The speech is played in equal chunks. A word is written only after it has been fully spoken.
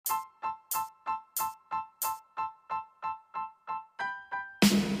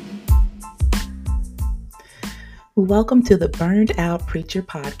Welcome to the Burned Out Preacher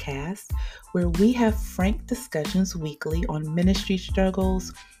podcast, where we have frank discussions weekly on ministry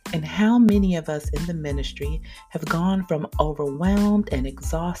struggles and how many of us in the ministry have gone from overwhelmed and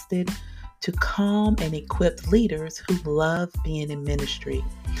exhausted to calm and equipped leaders who love being in ministry.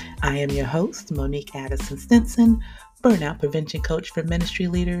 I am your host, Monique Addison Stinson, Burnout Prevention Coach for Ministry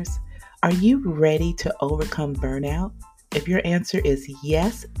Leaders. Are you ready to overcome burnout? If your answer is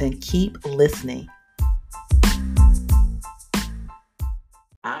yes, then keep listening.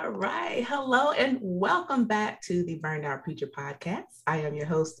 All right. Hello and welcome back to the Burnout Preacher podcast. I am your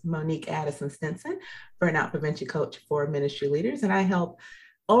host, Monique Addison Stinson, Burnout Prevention Coach for Ministry Leaders, and I help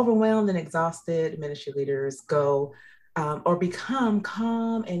overwhelmed and exhausted ministry leaders go or become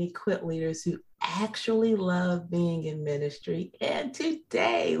calm and equipped leaders who actually love being in ministry. And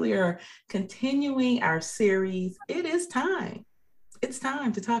today we are continuing our series. It is time. It's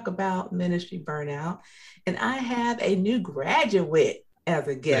time to talk about ministry burnout. And I have a new graduate as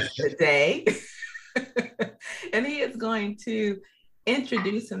a guest today. And he is going to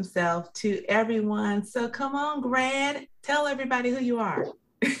introduce himself to everyone. So come on, grad, tell everybody who you are.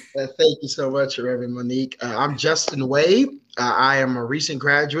 Thank you so much, Reverend Monique. I'm Justin Wade. I am a recent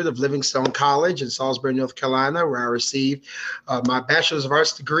graduate of Livingstone College in Salisbury, North Carolina, where I received my Bachelor's of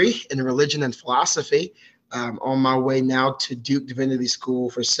Arts degree in religion and philosophy. On my way now to Duke Divinity School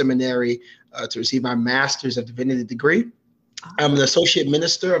for seminary to receive my Master's of Divinity degree. I'm an associate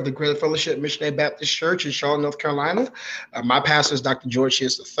minister of the Greater Fellowship Missionary Baptist Church in Charlotte, North Carolina. My pastor is Dr. George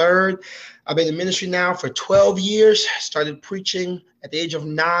Shears III. I've been in ministry now for 12 years. Started preaching at the age of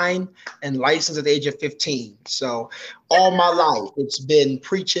 9 and licensed at the age of 15. So all my life, it's been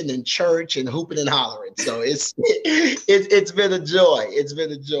preaching in church and hooping and hollering. So it's been a joy. It's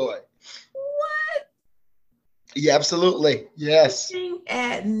been a joy. What? Yeah, absolutely. Yes. Preaching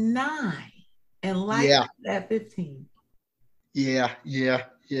at 9 and licensed at 15. Yeah.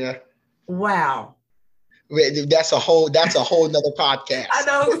 Wow. That's a whole nother podcast. I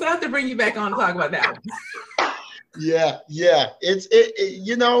know, because I have to bring you back on to talk about that one. Yeah.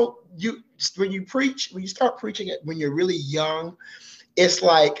 When you start preaching it when you're really young, it's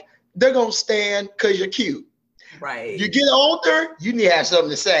like they're gonna stand because you're cute. Right. You get older, you need to have something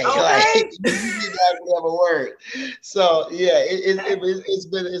to say. Okay. Like you need to have a word. So yeah,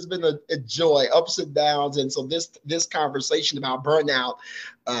 it's been a joy, ups and downs. And so this conversation about burnout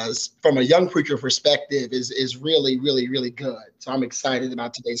from a young preacher perspective is really, really, really good. So I'm excited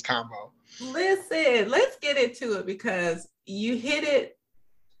about today's convo. Listen, let's get into it because you hit it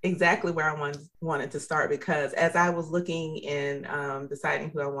exactly where I wanted to start, because as I was looking and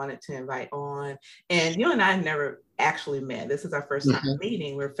deciding who I wanted to invite on, and you and I never actually met. This is our first time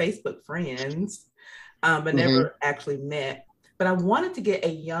meeting. We're Facebook friends, but never actually met. But I wanted to get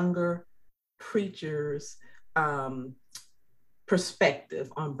a younger preacher's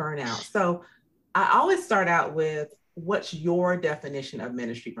perspective on burnout. So I always start out with, what's your definition of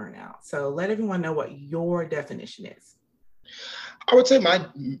ministry burnout? So let everyone know what your definition is. I would say my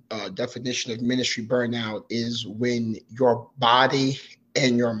definition of ministry burnout is when your body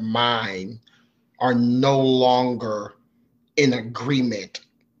and your mind are no longer in agreement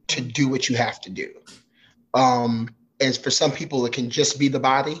to do what you have to do. And for some people, it can just be the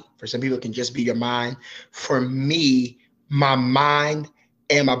body. For some people, it can just be your mind. For me, my mind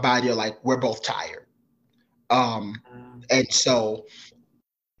and my body are like, we're both tired. And so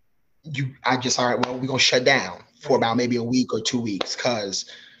all right, well, we're going to shut down for about maybe a week or 2 weeks, because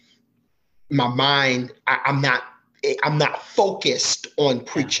my mind, I'm not focused on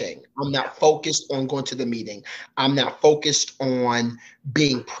preaching. I'm not focused on going to the meeting. I'm not focused on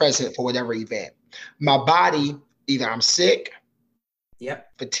being present for whatever event. My body, either I'm sick,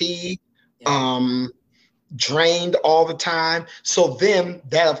 fatigued, drained all the time. So then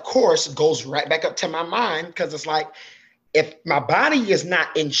that, of course, goes right back up to my mind, because it's like, if my body is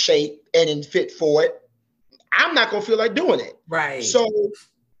not in shape and in fit for it, I'm not going to feel like doing it. Right. So,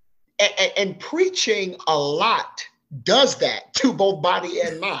 and preaching a lot does that to both body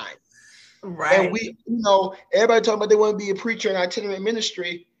and mind. Right. And everybody talking about they want to be a preacher in itinerant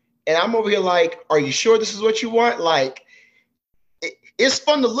ministry. And I'm over here like, are you sure this is what you want? Like, it's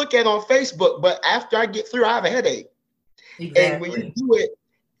fun to look at on Facebook, but after I get through, I have a headache. Exactly. And when you do it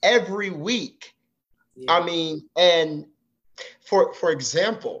every week, I mean, and for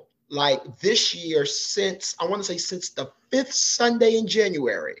example, like this year, since the 5th Sunday in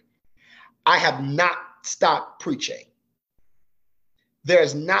January, I have not stopped preaching.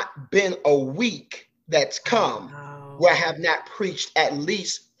 There's not been a week that's come where I have not preached at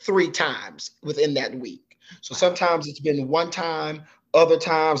least 3 times within that week. So sometimes it's been one time Other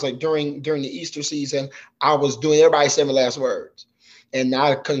times, like during the Easter season, I was doing everybody's 7 last words. And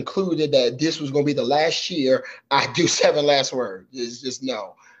I concluded that this was going to be the last year I do 7 last words. It's just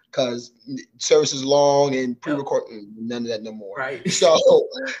no, because service is long and Yep. pre-record, none of that no more. Right. So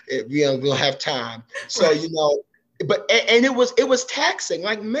we don't have time. So Right. but and it was taxing.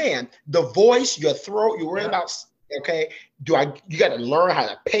 Like, man, the voice, your throat, you're worried Yep. about. Okay, you got to learn how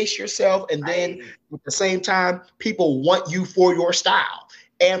to pace yourself, and then Right. at the same time, people want you for your style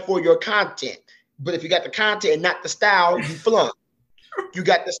and for your content. But if you got the content and not the style, you flunk. You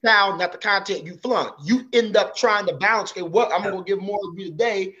got the style, not the content, you flunk. You end up trying to balance. Okay, what I'm Yep. gonna give more of you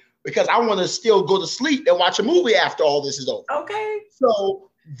today because I want to still go to sleep and watch a movie after all this is over. Okay.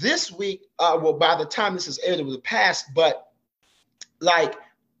 So this week, well, by the time this is aired, it was past, but like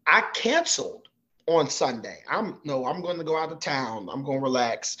I canceled on Sunday. I'm going to go out of town. I'm going to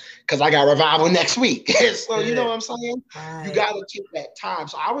relax because I got revival next week. So you know Good. what I'm saying? Right. You got to take that time.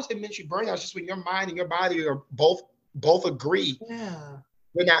 So I was in ministry burnout just when your mind and your body are both agree. Yeah.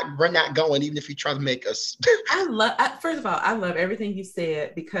 We're not going, even if you try to make us. First of all, I love everything you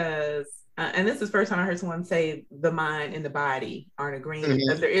said because, and this is the first time I heard someone say the mind and the body aren't agreeing Mhm.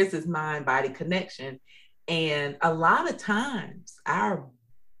 because there is this mind body connection. And a lot of times our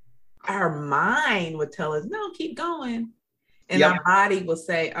mind would tell us, no, keep going. And Yep. our body will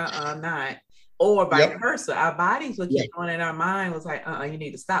say, not. Or vice Yep. versa. Our bodies will keep Yep. going and our mind was like, you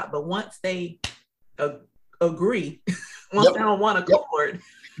need to stop. But once they agree, once Yep. they're on one Yep. accord,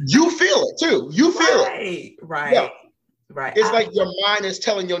 You feel it too. You feel it. right, right, Yeah. right. It's like your mind is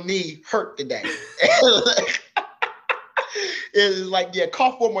telling your knee hurt today. It's like, yeah,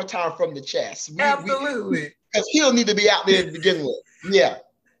 cough one more time from the chest. Absolutely. Because he'll need to be out there to begin with. Yeah.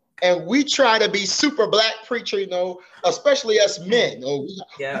 And we try to be super black preacher, especially us men.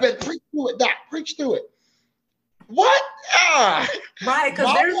 Yeah. We've been preach through it, Doc. Preach through it. What? Right,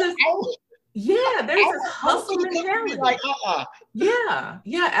 because there's this hustle mentality. Like, Yeah,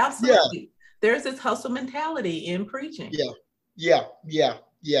 absolutely. There's this hustle mentality in preaching. Yeah.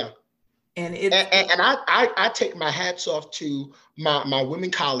 And I take my hats off to my women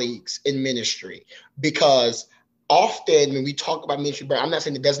colleagues in ministry, because often when we talk about ministry, but I'm not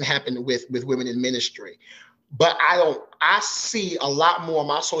saying it doesn't happen with women in ministry, but I see a lot more on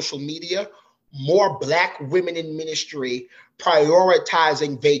my social media, more Black women in ministry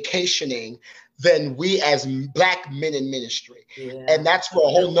prioritizing vacationing than we as Black men in ministry. Yeah. And that's for a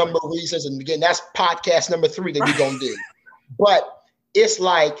whole number of reasons. And again, that's podcast number 3 that we're going to do. But it's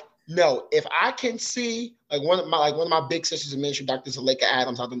like, no, if I can see one of my big sisters in ministry, Dr. Zuleika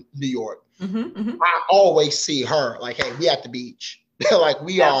Adams out in New York, I always see her like, hey, we at the beach. Like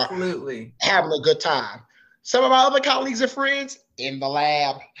we absolutely are having a good time. Some of my other colleagues and friends in the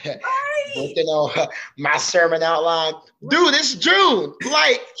lab, working on my sermon outline. Dude, it's June.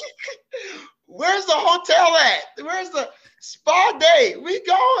 Like, where's the hotel at? Where's the spa day? We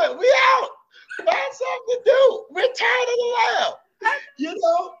going. We out. Find something to do. We're tired of the lab.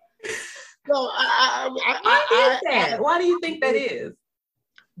 So why do you think that is?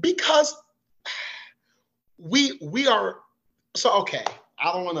 Because we are so okay.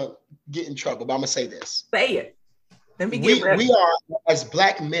 I don't want to get in trouble, but I'm gonna say this. Say it. Let me get ready. We are, as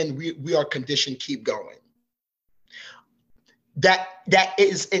Black men, we are conditioned keep going. That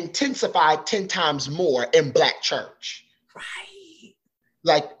is intensified 10 times more in Black church. Right.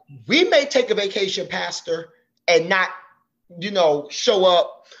 Like, we may take a vacation, pastor, and not, show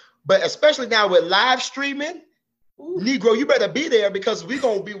up. But especially now with live streaming, Negro, you better be there because we're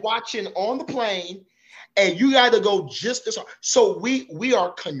going to be watching on the plane, and you got to go just as hard. So we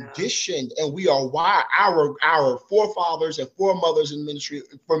are conditioned, and we are wired. Our forefathers and foremothers in ministry,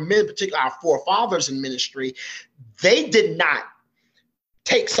 for men in particular, our forefathers in ministry, they did not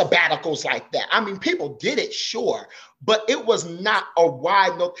take sabbaticals like that. I mean, people did it, sure, but it was not a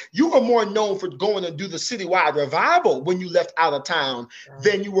wide note. You were more known for going to do the citywide revival when you left out of town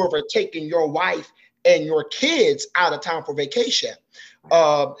than you were for taking your wife and your kids out of town for vacation.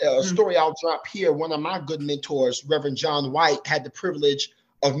 A story I'll drop here. One of my good mentors, Reverend John White, had the privilege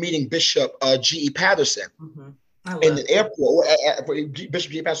of meeting Bishop G.E. Patterson in the airport.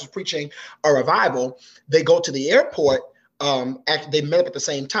 Bishop G.E. Patterson was preaching a revival. They go to the airport. They met up at the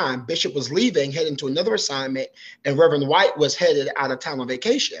same time. Bishop was leaving, heading to another assignment, and Reverend White was headed out of town on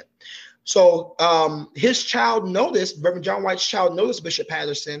vacation. So his child noticed, Reverend John White's child noticed Bishop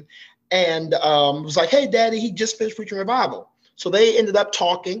Patterson, and was like, "Hey, Daddy, he just finished preaching revival." So they ended up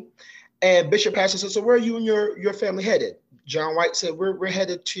talking, and Bishop Patterson said, "So where are you and your family headed?" John White said, "We're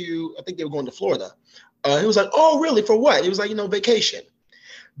headed to," I think they were going to Florida. He was like, "Oh, really? For what?" He was like, vacation.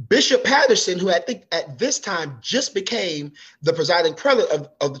 Bishop Patterson, who I think at this time just became the presiding prelate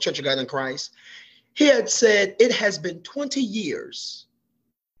of the Church of God in Christ, he had said, it has been 20 years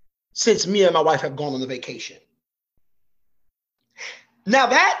since me and my wife have gone on a vacation. Now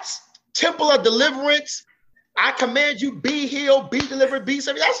that's Temple of Deliverance. I command you, be healed, be delivered, be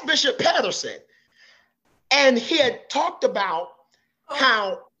saved. That's Bishop Patterson. And he had talked about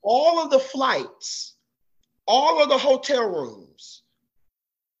how all of the flights, all of the hotel rooms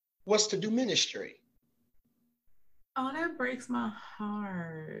was to do ministry. Oh, that breaks my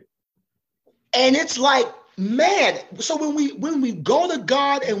heart. And it's like, man, so when we go to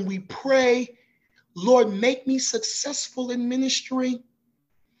God and we pray, Lord, make me successful in ministry,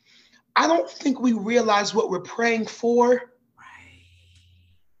 I don't think we realize what we're praying for. Right.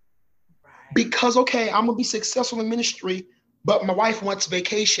 Because, okay, I'm going to be successful in ministry, but my wife wants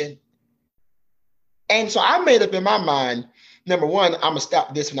vacation. And so I made up in my mind, number one, I'm going to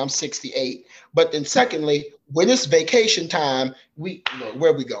stop this when I'm 68. But then secondly, when it's vacation time,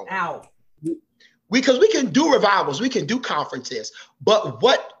 where we go? Out. Because we can do revivals, we can do conferences, but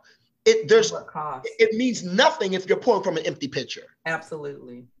it means nothing if you're pouring from an empty pitcher.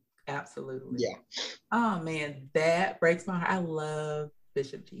 Absolutely. Absolutely. Yeah. Oh man, that breaks my heart. I love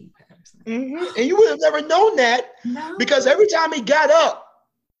Bishop G. Patterson. Mm-hmm. And you would have never known that because every time he got up,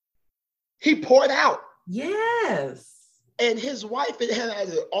 he poured out. Yes. And his wife had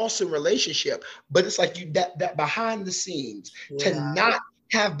an awesome relationship, but it's like that behind the scenes to not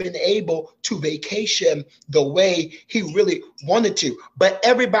have been able to vacation the way he really wanted to. But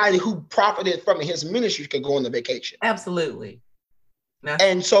everybody who profited from his ministry could go on the vacation. Absolutely.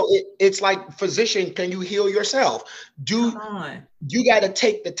 And so it's like, physician, can you heal yourself? You got to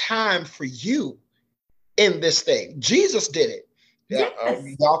take the time for you in this thing. Jesus did it. Yes.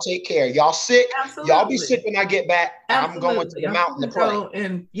 Y'all take care. Y'all sick. Absolutely. Y'all be sick when I get back. Absolutely. I'm going to the mountain to pray.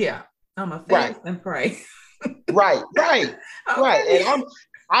 And I'm going to fast and pray. Right. Okay. And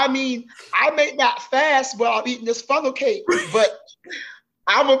I may not fast while I'm eating this funnel cake, but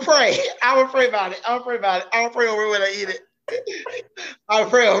I'm going to pray. I'm going to pray about it. I'm going to pray over when I eat it. I'll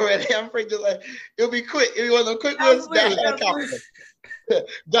pray over it. I'm praying just like it'll be quick. It'll be one of the quick ones.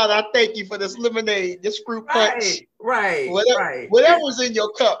 God, I thank you for this lemonade, this fruit punch. Right. Whatever's in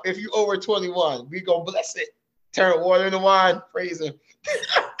your cup, if you over 21, we gonna bless it. Turn water into wine. Praise him.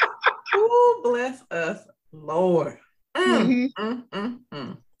 Ooh, bless us, Lord. Well, you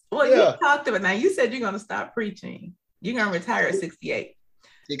talked about, now you said you're gonna stop preaching. You're gonna retire at 68.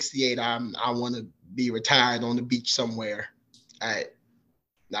 68. I want to be retired on the beach somewhere.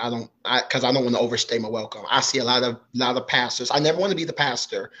 Because I don't want to overstay my welcome. I see a lot of pastors. I never want to be the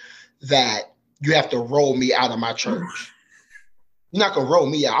pastor that you have to roll me out of my church. You're not gonna roll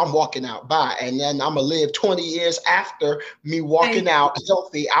me out. I'm walking out by, and then I'm gonna live 20 years after me walking out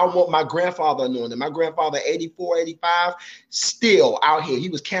healthy. I want my grandfather anointed. My grandfather, 84, 85, still out here. He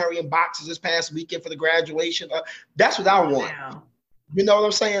was carrying boxes this past weekend for the graduation. That's what I want. Wow. You know what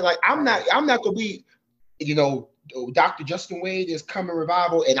I'm saying? Like I'm not gonna be, Dr. Justin Wade is coming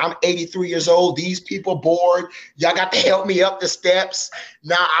revival, and I'm 83 years old. These people bored. Y'all got to help me up the steps.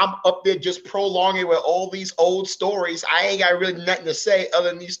 Now I'm up there just prolonging with all these old stories. I ain't got really nothing to say other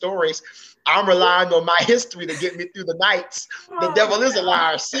than these stories. I'm relying on my history to get me through the nights. The devil is a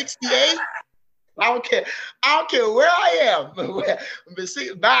liar. 68. I don't care where I am. But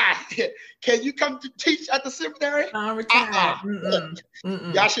see, bye. Can you come to teach at the seminary? I'm retired.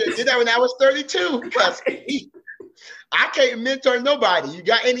 Y'all should have did that when I was 32. Because I can't mentor nobody. You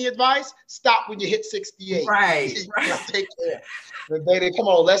got any advice? Stop when you hit 68. Right. Take care. Baby, come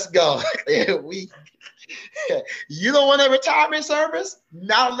on, let's go. You don't want a retirement service?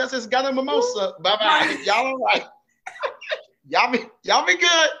 Not unless it's got a mimosa. Bye-bye. Y'all all right. Y'all be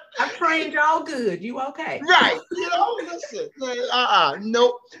good. I trained y'all good. You okay? Right. Listen.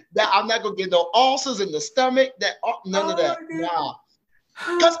 Nope. I'm not gonna get no ulcers in the stomach. None of that. Nah.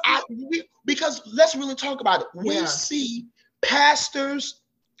 Because let's really talk about it. We see pastors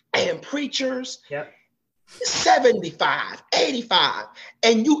and preachers 75, 85,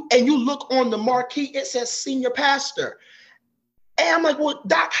 and you look on the marquee, it says senior pastor. And I'm like, well,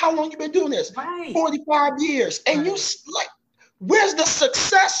 Doc, how long you been doing this? Right. 45 years. And you like, where's the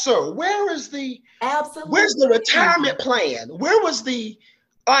successor? Where's the retirement plan? Where was the,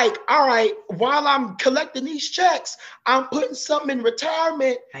 like, all right, while I'm collecting these checks, I'm putting something in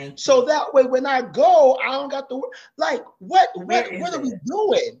retirement so that way when I go, I don't got to, like, what are we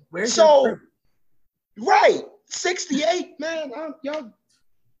doing? Right, 68, man, y'all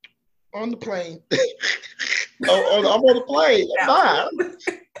on the plane. I'm on the plane. Fine.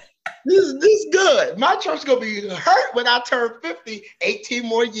 This good. My church's gonna be hurt when I turn 50, 18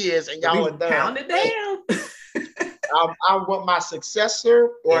 more years, and y'all are done. Count it down. I want my successor,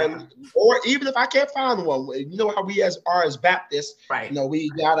 Yeah. or even if I can't find one, you know how we are as Baptists, Right. We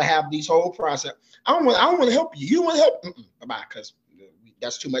gotta have these whole process. I don't want to help you. You want to help? Bye, because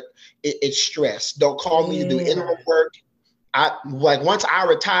that's too much. It's stress. Don't call me to do interim work. I like once I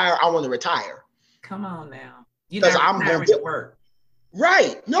retire, I want to retire. Come on now, because I'm going to work.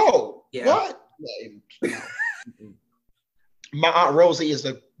 Right? No. Yeah. What? No. My Aunt Rosie is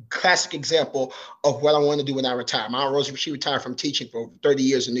the classic example of what I want to do when I retire. My Aunt Rosie, she retired from teaching for 30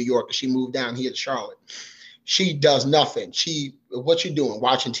 years in New York, and she moved down here to Charlotte. She does nothing. What you doing?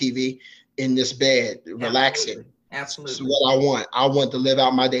 Watching TV in this bed, relaxing. Absolutely. So what I want. I want to live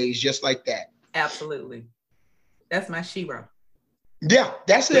out my days just like that. Absolutely. That's my shero. Yeah,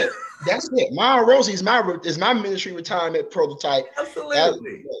 that's it. That's it. My Aunt Rosie is my ministry retirement prototype.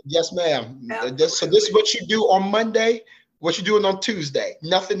 Absolutely. Yes, ma'am. So this is what you do on Monday. What you doing on Tuesday?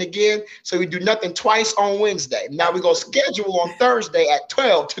 Nothing again. So we do nothing twice on Wednesday. Now we're going to schedule on Thursday at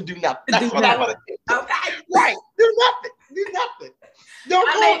 12 to do nothing. That's what I want to do. Okay. Right. Do nothing. Do nothing.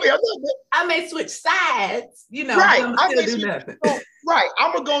 Don't call me. I may switch sides, Right. I'm still do nothing. Right.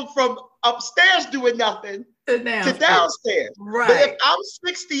 I'm going to go from upstairs doing nothing to downstairs. Right. But if I'm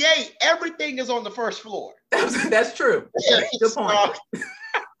 68, everything is on the first floor. That's true. Good point.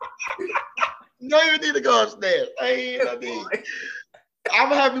 You don't even need to go upstairs. I'm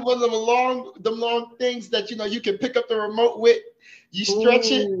gonna have one of them long things that you can pick up the remote with. You stretch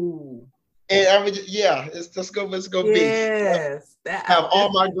it, and it's just go. Let's go. Yes, have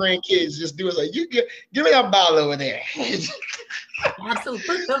all my grandkids just do it. Like you give me that bottle over there. Absolutely,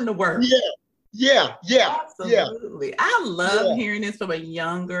 put them to work. Yeah. Absolutely. I love hearing this from a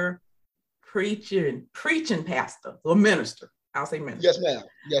younger preaching pastor or minister. I'll say minister. Yes, ma'am.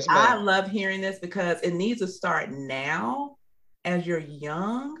 Yes, ma'am. I love hearing this because it needs to start now as you're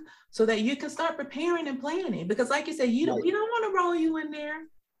young so that you can start preparing and planning. Because like you said, we don't want to roll you in there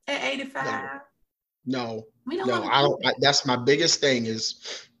at 85. No. We don't. No, I don't. That's my biggest thing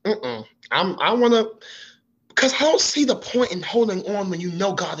is I want to, because I don't see the point in holding on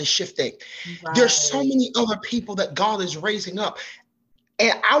when God is shifting. Right. There's so many other people that God is raising up.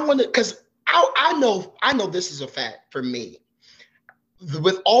 And I want to, because I know this is a fact for me.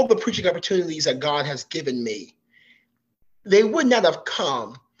 With all the preaching opportunities that God has given me, they would not have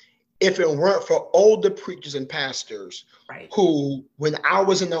come if it weren't for older preachers and pastors who, when I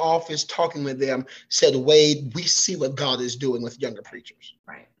was in the office talking with them, said, Wade, we see what God is doing with younger preachers.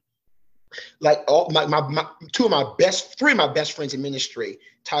 Right. Like three of my best friends in ministry,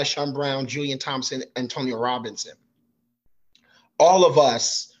 Tyshawn Brown, Julian Thompson, Antonio Robinson. All of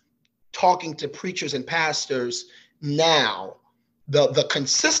us talking to preachers and pastors now. The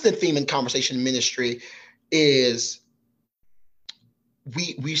consistent theme in conversation in ministry is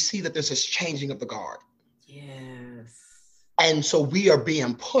we see that there's this changing of the guard. Yes. And so we are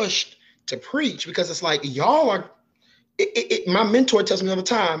being pushed to preach because it's like y'all are. My mentor tells me all the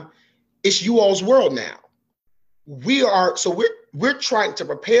time, it's you all's world now. We're trying to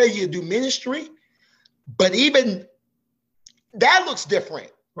prepare you to do ministry, but even that looks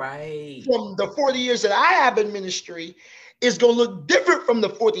different. Right. From the 40 years that I have in ministry, is going to look different from the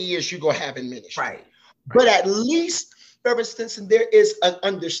 40 years you're going to have in ministry. Right. But at least, Reverend Stinson, there is an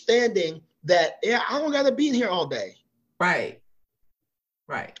understanding that, I don't got to be in here all day. Right.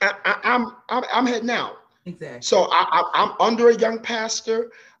 I'm heading out. Exactly. So I'm under a young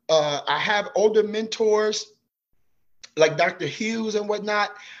pastor. I have older mentors like Dr. Hughes and whatnot.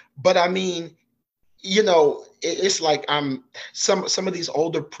 But I mean, it's like some of these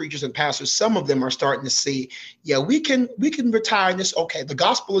older preachers and pastors, some of them are starting to see, we can retire this. Okay, the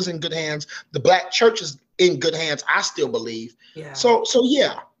gospel is in good hands. The Black church is in good hands. I still believe. Yeah. So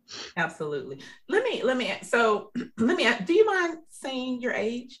yeah. Absolutely. Let me. Do you mind saying your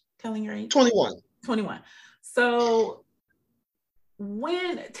age? Telling your age? 21. 21. So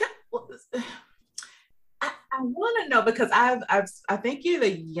I want to know, because I think you're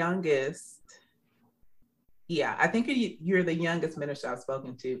the youngest. Yeah, I think you're the youngest minister I've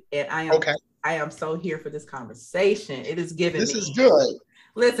spoken to, and I am so here for this conversation. It is giving. This is good.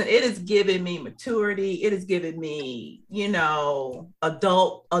 Listen, it is giving me maturity. It is giving me, adulting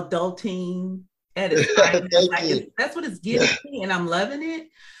at its finest. That's what it's giving me, and I'm loving it.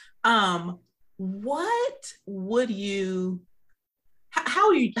 What would you? How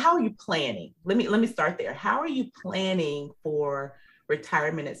are you planning? Let me start there. How are you planning for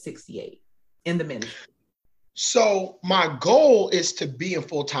retirement at 68 in the ministry? So my goal is to be in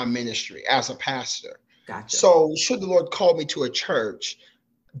full-time ministry as a pastor. Gotcha. So should the Lord call me to a church,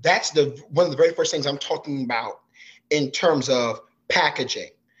 that's one of the very first things I'm talking about in terms of packaging.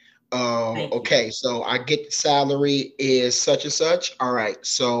 Okay, so I get the salary is such and such. All right,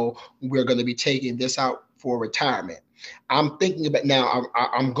 so we're going to be taking this out for retirement. I'm thinking about now.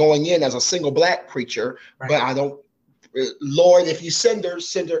 I'm going in as a single black preacher, right. But I don't. Lord, if you send her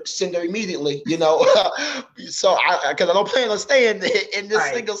immediately. So because I don't plan on staying in this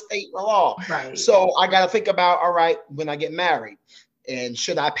right. single state law. Right. So I got to think about, all right, when I get married, and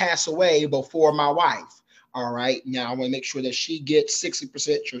should I pass away before my wife? All right. Now I want to make sure that she gets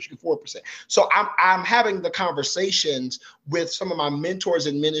 60%, church gets 4%. So I'm having the conversations with some of my mentors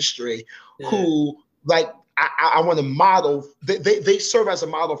in ministry who like I want to model. They serve as a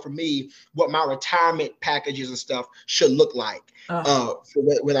model for me what my retirement packages and stuff should look like for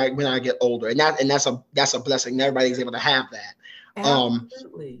when I get older. And that's a blessing. Everybody's able to have that.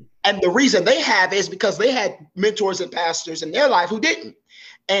 Absolutely. And the reason they have is because they had mentors and pastors in their life who didn't,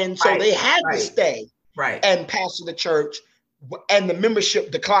 and so they had to stay. Right. And pastor the church, and the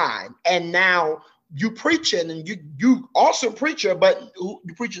membership declined. And now you preaching, and you also preacher, but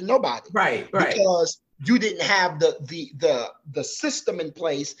you preaching nobody. Right. Because you didn't have the system in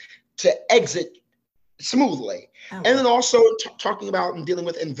place to exit smoothly. And then also talking about and dealing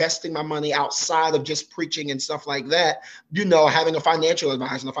with investing my money outside of just preaching and stuff like that, having a financial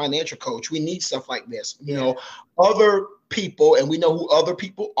advisor and a financial coach. We need stuff like this. Other people, and we know who other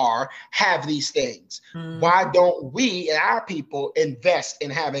people are, have these things. Why don't we and our people invest in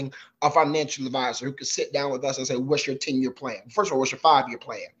having a financial advisor who could sit down with us and say, what's your 10-year plan? First of all, what's your 5-year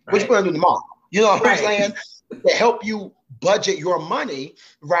plan? Right. What you plan to do tomorrow? You know what I'm saying? To help you budget your money,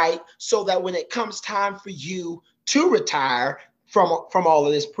 right? So that when it comes time for you to retire from all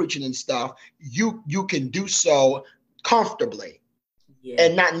of this preaching and stuff, you can do so comfortably. Yeah.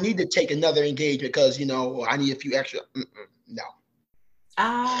 And not need to take another engagement because, I need a few extra. No.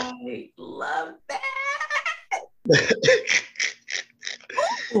 I love that.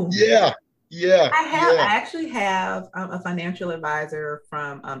 Yeah. I actually have a financial advisor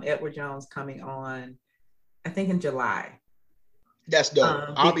from Edward Jones coming on, I think in July. That's dope.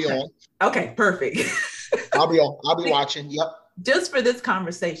 I'll be on. Okay, perfect. I'll be on. I'll be watching. Yep. Just for this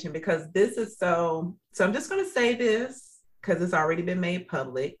conversation, because this is so I'm just going to say this because it's already been made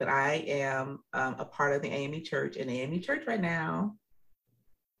public, but I am a part of the AME Church, and the AME Church right now,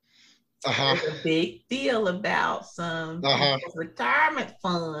 there's a big deal about some retirement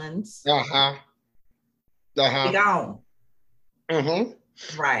funds. Be gone.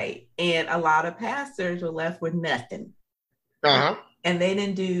 Right. And a lot of pastors were left with nothing. And they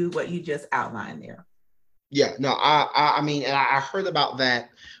didn't do what you just outlined there. Yeah, no, I mean, and I heard about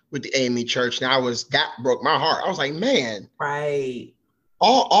that with the AME Church, and that broke my heart. I was like, man, right,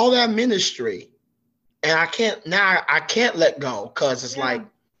 all that ministry, and I can't let go because it's like,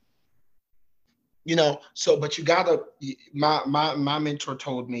 so, but you gotta, my mentor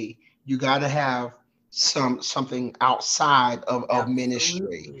told me you gotta have something outside of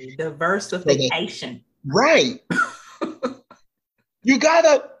ministry. Diversification. Right. You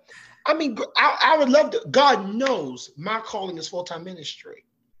gotta, I mean, I would love to. God knows my calling is full-time ministry,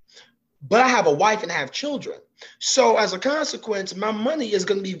 but I have a wife and I have children. So as a consequence, my money is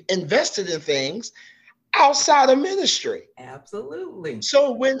going to be invested in things outside of ministry. Absolutely.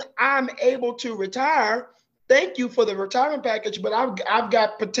 So when I'm able to retire, thank you for the retirement package, but I've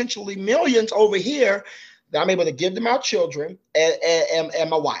got potentially millions over here that I'm able to give to my children and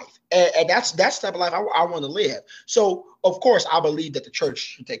my wife. And that's the type of life I want to live. So, of course, I believe that the church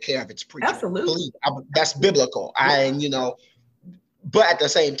should take care of its preaching. Absolutely. That's biblical. But at the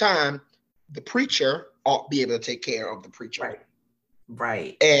same time, the preacher ought to be able to take care of the preacher.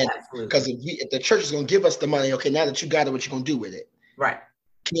 Right. And because if the church is going to give us the money, okay, now that you got it, what you going to do with it? Right.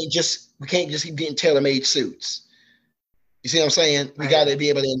 We can't just keep getting tailor-made suits. You see what I'm saying? We got to be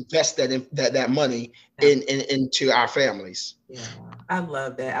able to invest that money into our families. Yeah, I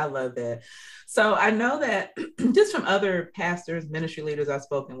love that. So I know that just from other pastors, ministry leaders I've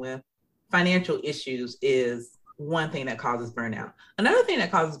spoken with, financial issues is one thing that causes burnout. Another thing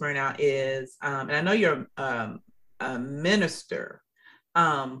that causes burnout is, and I know you're a minister,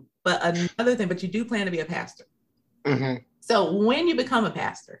 but another thing, but you do plan to be a pastor. So when you become a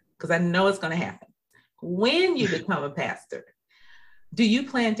pastor, because I know it's going to happen, when you become a pastor, do you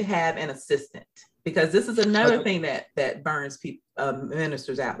plan to have an assistant? Because this is another thing that burns people,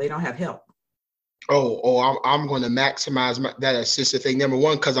 ministers out. They don't have help. I'm going to maximize that assistant thing. Number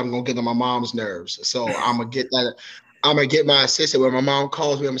one, because I'm going to get on my mom's nerves. So I'm going to get that. I'm going to get my assistant. When my mom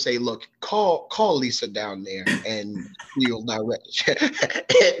calls me, I'm going to say, look, call Lisa down there and we'll direct.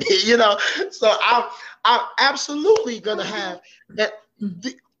 So I'm absolutely going to have that.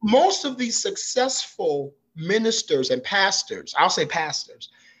 Most of these successful ministers and pastors, I'll say pastors,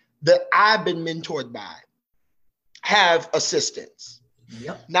 that I've been mentored by have assistants.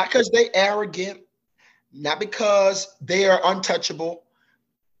 Yep. Not because they're arrogant, not because they are untouchable.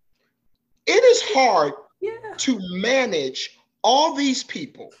 It is hard to manage all these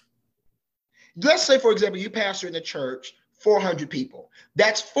people. Let's say, for example, you pastor in a church, 400 people.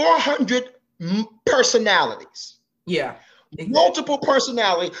 That's 400 personalities. Yeah. Exactly. Multiple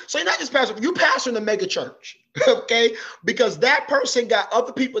personalities. So you're not just pastor, you pastor in a mega church, okay? Because that person got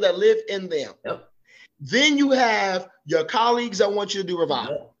other people that live in them. Yep. Then you have your colleagues that want you to do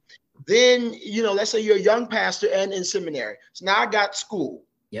revival. Yep. Then, let's say you're a young pastor and in seminary. So now I got school.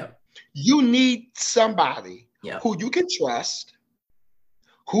 Yep. You need somebody who you can trust,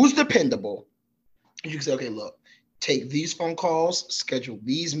 who's dependable. You can say, okay, look, take these phone calls, schedule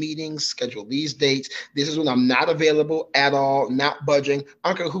these meetings, schedule these dates. This is when I'm not available at all, not budging. I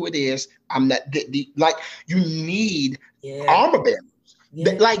don't care who it is. I'm not like you need armor bearers.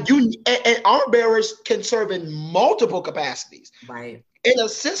 Yeah. Like and armor bearers can serve in multiple capacities. Right. An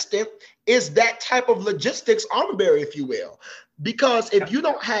assistant is that type of logistics armor bearer, if you will. Because if you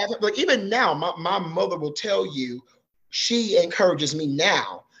don't have, like even now, my mother will tell you, she encourages me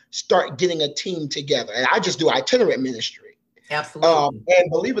now, start getting a team together. And I just do itinerant ministry. Absolutely. And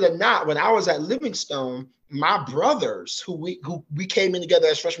believe it or not, when I was at Livingstone, my brothers who we came in together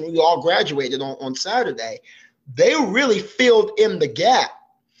as freshmen, we all graduated on Saturday, they really filled in the gap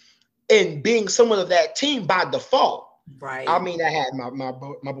in being someone of that team by default. Right. I mean, I had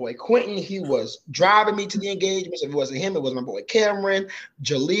my boy Quentin. He was driving me to the engagements. If it wasn't him, it was my boy Cameron,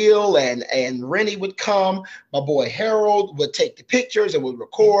 Jaleel, and Rennie would come. My boy Harold would take the pictures and would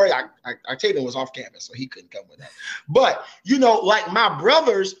record. Octavian was off campus, so he couldn't come with that. But like my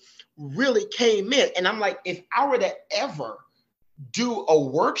brothers really came in, and I'm like, if I were to ever do a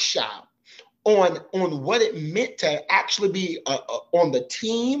workshop on what it meant to actually be on the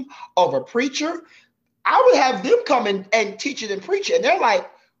team of a preacher, I would have them come in and teach it and preach it. And they're like,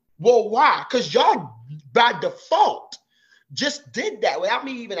 well, why? Because y'all by default just did that without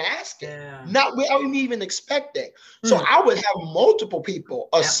me even asking, not without me even expecting. So I would have multiple people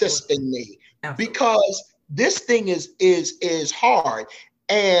assisting me because this thing is hard.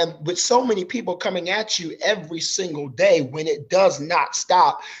 And with so many people coming at you every single day, when it does not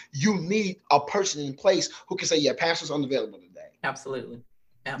stop, you need a person in place who can say, yeah, pastor's unavailable today. Absolutely.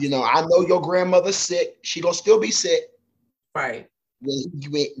 I know your grandmother's sick. She gonna still be sick. Right.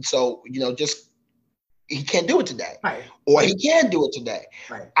 So, just he can't do it today. Right. Or he can do it today.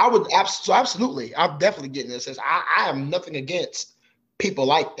 Right. I would absolutely. I'm definitely getting this. I have nothing against people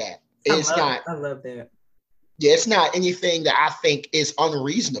like that. I love that. Yeah, it's not anything that I think is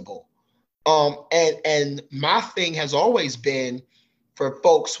unreasonable. And my thing has always been for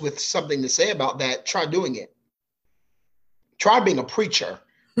folks with something to say about that, try doing it. Try being a preacher.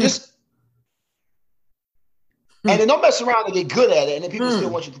 Just and then don't mess around and get good at it, and then people still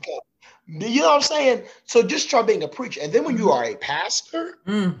want you to come. You know what I'm saying? So just try being a preacher, and then when you are a pastor,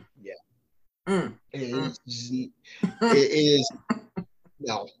 it is.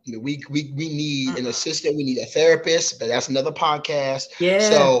 No, we need an assistant. We need a therapist, but that's another podcast. Yeah.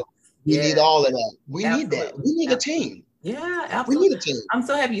 So we need all of that. We need that. We need a team. Yeah, absolutely. We need a team. I'm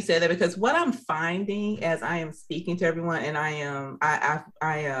so happy you said that, because what I'm finding as I am speaking to everyone, and I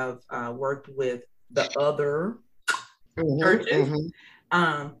have worked with the other churches.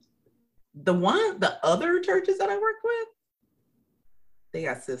 The other churches that I work with, they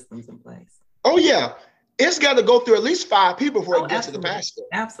got systems in place. Oh yeah, it's got to go through at least 5 people before it gets to the pastor.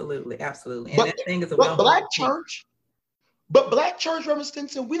 Absolutely. And but, that thing is but Black church, Reverend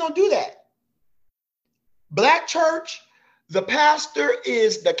Stinson, we don't do that. Black church, the pastor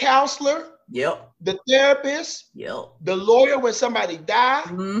is the counselor, the therapist, the lawyer when somebody died,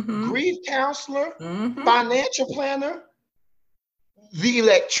 grief counselor, financial planner, the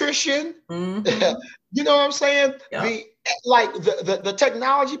electrician. You know what I'm saying? The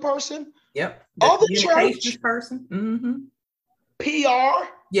technology person. Yep. Other church person. PR.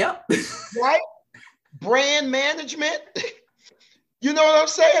 Yep. Right? Brand management. You know what I'm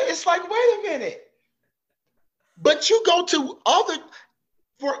saying? It's like, wait a minute. But you go to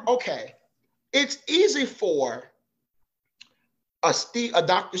it's easy for a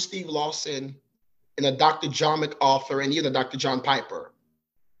Dr. Steve Lawson and a Dr. John MacArthur and even Dr. John Piper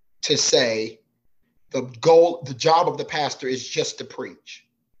to say the job of the pastor is just to preach.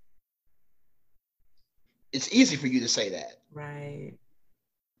 It's easy for you to say that. Right.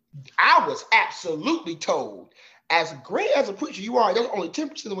 I was absolutely told, as great as a preacher you are, that's only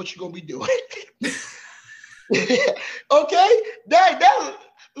 10% of what you're going to be doing. Okay, that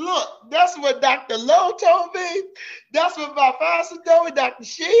look, that's what Dr. Lowe told me. That's what my pastor told me, Dr.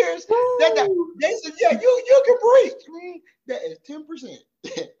 Shears. They said, yeah, you can preach. That is 10%.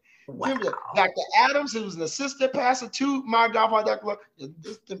 Wow. 10%. Dr. Adams, who was an assistant pastor to my godfather, Dr. Lowe,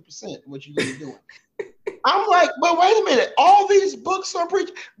 this 10% what you're gonna be doing. I'm like, but wait a minute, all these books on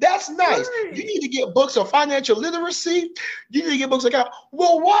preaching, that's nice. Right. You need to get books on financial literacy. You need to get books like that.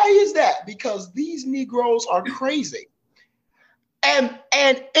 Well, why is that? Because these Negroes are crazy. And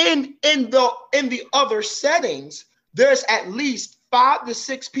in the other settings, there's at least 5 to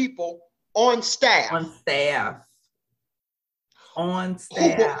 6 people on staff. On staff.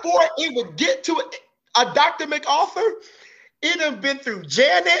 Who, before it would get to a Dr. MacArthur, it have been through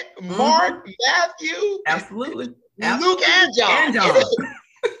Janet, Mark, Matthew, absolutely, Luke, and John.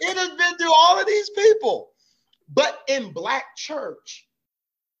 It has been through all of these people. But in Black church,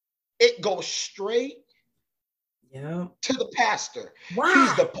 it goes straight to the pastor.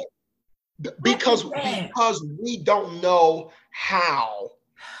 Wow. He's because we don't know how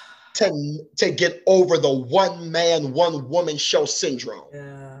to get over the one man, one woman show syndrome.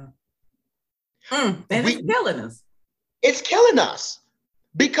 Yeah. And it's killing us. It's killing us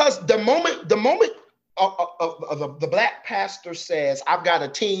because the moment the Black pastor says, "I've got a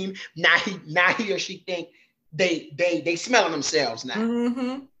team," now he or she think they smelling themselves now.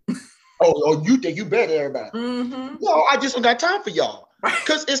 Mm-hmm. Oh, you think you better everybody? Mm-hmm. No, I just don't got time for y'all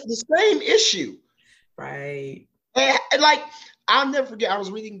because it's the same issue. Right. And like I'll never forget, I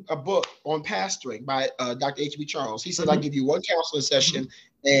was reading a book on pastoring by Dr. H.B. Charles. He said, I give you one counseling session,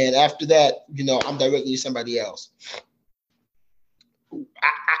 and after that, I'm directing you to somebody else.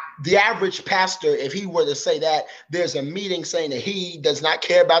 The average pastor, if he were to say that, there's a meeting saying that he does not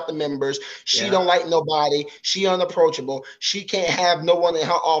care about the members. She don't like nobody. She unapproachable. She can't have no one in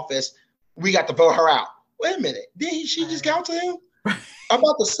her office. We got to vote her out. Wait a minute. Didn't she just counsel him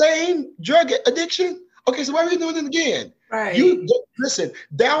about the same drug addiction? Okay, so why are we doing it again? Right. You listen,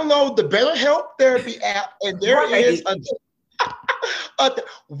 download the BetterHelp Therapy app, and there is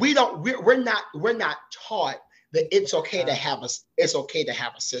we're not taught that it's okay to have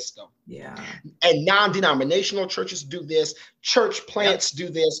a system. Yeah. And non-denominational churches do this, church plants do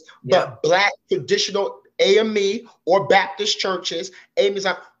this, but Black traditional AME or Baptist churches,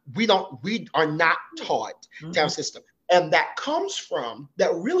 we are not taught to have a system. And that comes from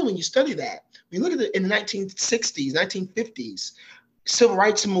that really, when you study that, when you look at it in the 1960s, 1950s, civil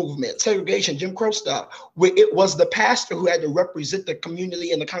rights movement, segregation, Jim Crow stuff, where it was the pastor who had to represent the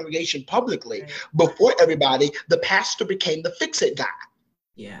community and the congregation publicly. Right. Before everybody, the pastor became the fix-it guy.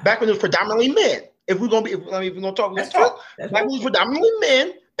 Yeah. Back when it was predominantly men. If we're gonna talk, let's talk. Back when it was predominantly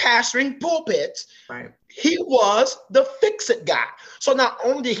men pastoring pulpits, right. He was the fix-it guy. So not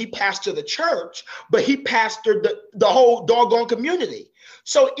only did he pastor the church, but he pastored the whole doggone community.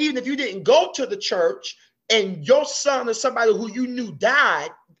 So even if you didn't go to the church, and your son or somebody who you knew died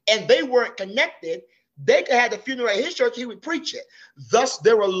and they weren't connected, they could have the funeral at his church, he would preach it. Thus,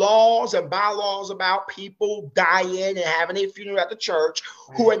 there were laws and bylaws about people dying and having a funeral at the church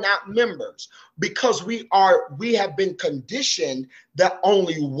who are not members, because we have been conditioned that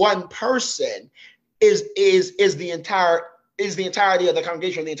only one person is the entirety of the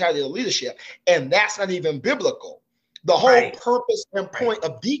congregation, the entirety of the leadership. And that's not even biblical. The whole purpose and point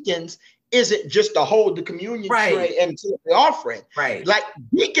of deacons isn't just to hold the communion tray and to the offering. Right. Like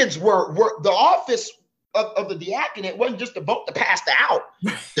deacons were the office of the diaconate wasn't just to vote the pastor out.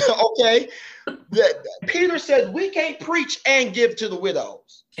 Okay. Peter said we can't preach and give to the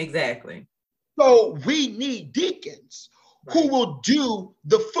widows. Exactly. So we need deacons who will do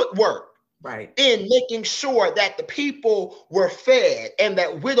the footwork. Right. In making sure that the people were fed and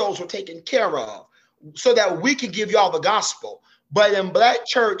that widows were taken care of, so that we can give y'all the gospel. But in Black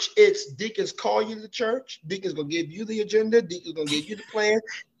church, it's deacons call you to church. Deacons gonna give you the agenda. Deacons gonna give you the plan.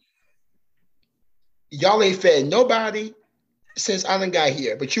 Y'all ain't fed nobody since I done got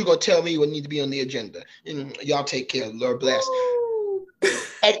here, but you gonna tell me what need to be on the agenda. And y'all take care. Lord bless.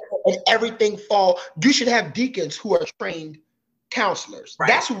 And everything fall. You should have deacons who are trained counselors. Right.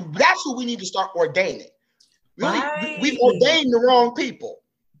 That's who we need to start ordaining. Really, we've ordained the wrong people.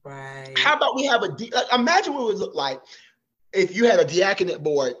 Right. How about we have imagine what it would look like if you had a diaconate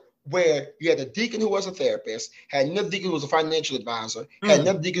board where you had a deacon who was a therapist, had another deacon who was a financial advisor, had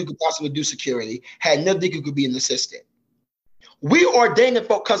another deacon who could possibly do security, had another deacon who could be an assistant. We ordain the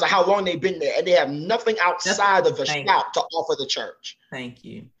folk because of how long they've been there, and they have nothing outside of the shout to offer the church. Thank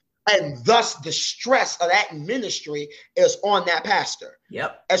you. And thus the stress of that ministry is on that pastor.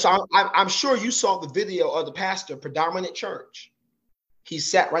 Yep. And so I'm sure you saw the video of the pastor, predominant church. He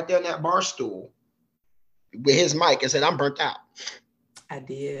sat right there in that bar stool. with his mic and said, "I'm burnt out." I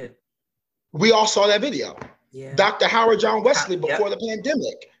did. We all saw that video. Yeah. Dr. Howard John Wesley before the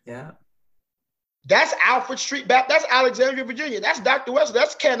pandemic. Yeah. That's Alfred Street Baptist. That's Alexandria, Virginia. That's Dr. Wesley.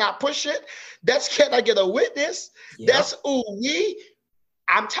 That's Can I Push It? That's Can I Get a Witness? Yep. That's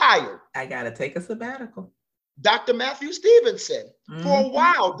I'm tired. I got to take a sabbatical. Dr. Matthew Stevenson, for a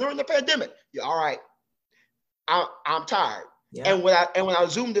while during the pandemic. Yeah, all right. I'm tired. Yep. And when I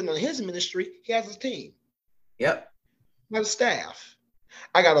zoomed in on his ministry, he has his team. Yep. He has a staff.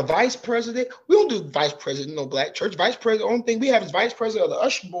 I got a vice president. We don't do vice president, no black church. Vice president, the only thing we have is vice president of the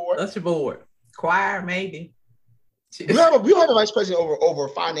usher board. Usher board. Choir, maybe. We don't have a vice president over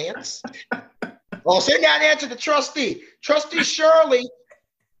finance. Well, send down there to the trustee. Trustee Shirley.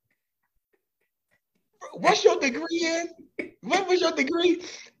 What's your degree in? What was your degree?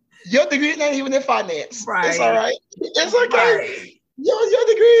 Your degree is not even in finance. Right. It's all right. It's okay. Right. Your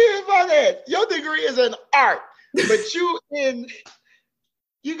degree is in finance. Your degree is in art. But you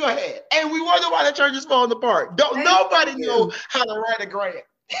go ahead. And we wonder why the church is falling apart. Nobody know how to write a grant.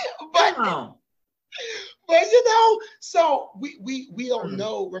 But so we don't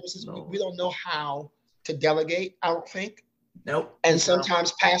know, we don't know how to delegate, I don't think. Nope. And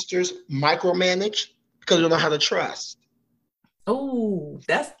sometimes pastors micromanage because they don't know how to trust. Oh,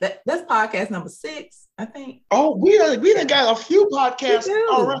 that's podcast number 6, I think. Oh, we done got a few podcasts.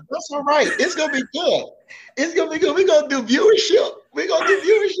 All right, that's all right. It's gonna be good. It's gonna be good. We're gonna do viewership. We're gonna do it.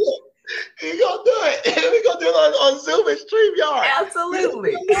 We're gonna do it on Zoom and StreamYard.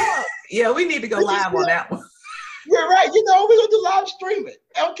 Absolutely. Yeah, we need to go live on that one. We're right. We're gonna do live streaming.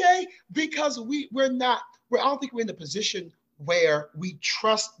 Okay, because I don't think we're in the position where we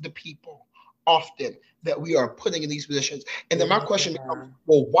trust the people often that we are putting in these positions. And then my question becomes,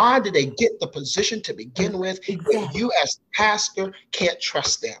 well, why did they get the position to begin with? If you as pastor can't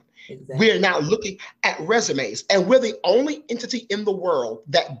trust them. Exactly. We're not looking at resumes, and we're the only entity in the world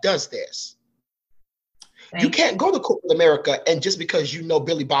that does this. You can't go to corporate America and just because you know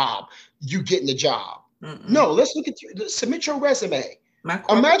Billy Bob, you getting the job. Mm-mm. No, let's look at submit your resume. My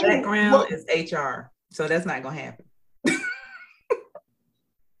corporate background is HR, so that's not gonna happen.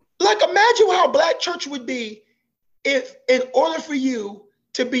 Like, imagine how Black church would be if, in order for you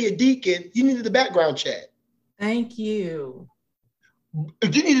to be a deacon, you needed a background check. Thank you. You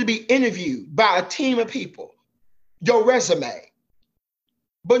needed to be interviewed by a team of people. Your resume.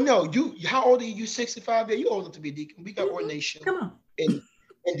 But no, how old are you? 65? Yeah, you old enough to be a deacon. We got ordination in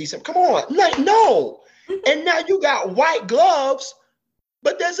December. Come on. Like, no. And now you got white gloves,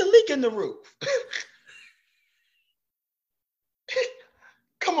 but there's a leak in the roof.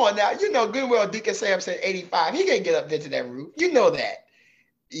 Come on now, good well Deacon Samson 85. He can't get up there to that roof. You know that.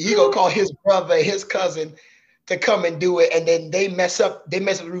 He gonna call his brother, his cousin to come and do it, and then they mess up the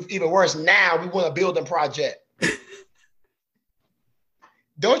roof even worse. Now we want a building project.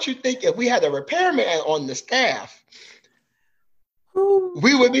 Don't you think if we had a repairman on the staff,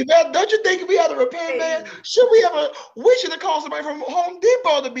 we would be better? Don't you think if we had a repairman, we should have called somebody from Home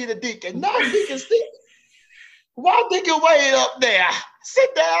Depot to be the deacon, not Deacon Steve. Why Deacon Wade up there?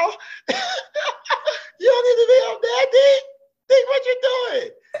 Sit down. You don't need to be up there, D. D, what you doing?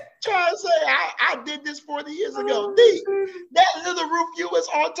 Trying to say, I did this 40 years ago. D, that little roof you was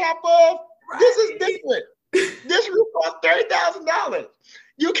on top of, this is different. This roof cost $30,000.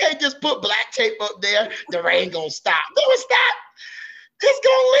 You can't just put black tape up there. The rain gonna stop. No, it's not. It's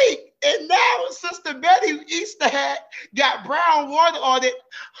gonna leak. And now Sister Betty Easterhat got brown water on it.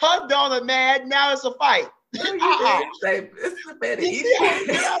 Her daughter mad. Now it's a fight. It's a better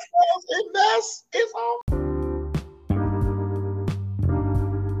It's all.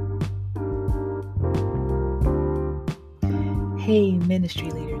 Hey, ministry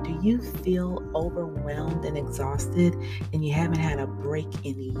leader, do you feel overwhelmed and exhausted and you haven't had a break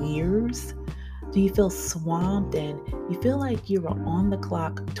in years? Do you feel swamped and you feel like you are on the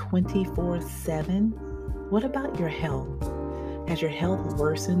clock 24/7? What about your health? Has your health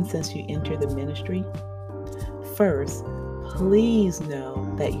worsened since you entered the ministry? First, please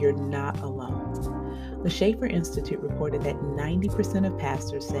know that you're not alone. The Schaefer Institute reported that 90% of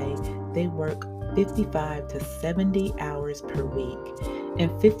pastors say they work 55 to 70 hours per week, and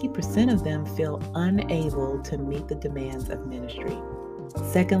 50% of them feel unable to meet the demands of ministry.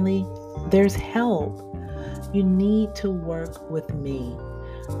 Secondly, there's help. You need to work with me.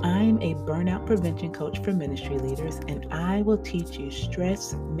 I'm a burnout prevention coach for ministry leaders, and I will teach you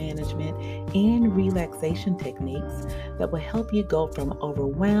stress management and relaxation techniques that will help you go from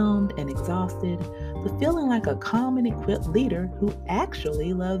overwhelmed and exhausted to feeling like a calm and equipped leader who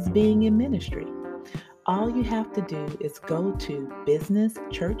actually loves being in ministry. All you have to do is go to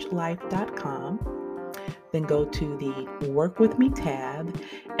businesschurchlife.com, then go to the Work With Me tab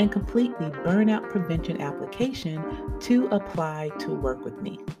and complete the Burnout Prevention application to apply to work with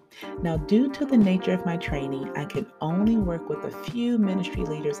me. Now, due to the nature of my training, I can only work with a few ministry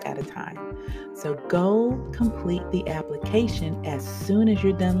leaders at a time. So go complete the application as soon as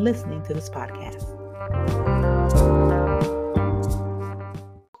you're done listening to this podcast.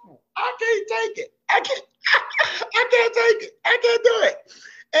 I can't take it. I can't. I can't take it. I can't do it.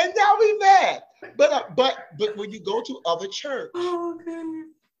 And now we mad. But when you go to other church,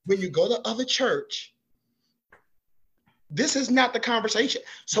 when you go to other church, this is not the conversation.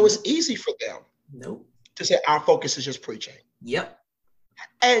 So it's easy for them to say our focus is just preaching. Yep.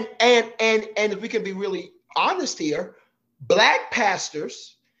 And if we can be really honest here, Black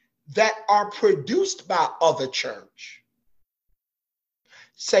pastors that are produced by other church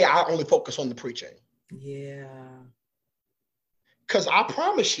say I only focus on the preaching. Yeah. Because I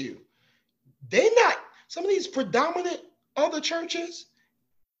promise you, they're not, some of these predominant other churches,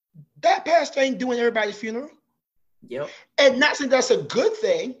 that pastor ain't doing everybody's funeral. Yep. And not saying that's a good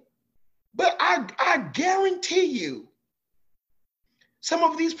thing, but I guarantee you, some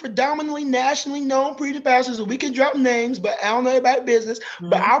of these predominantly nationally known preacher pastors, and we can drop names, but I don't know about business,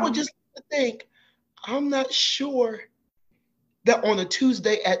 but I would just think, I'm not sure that on a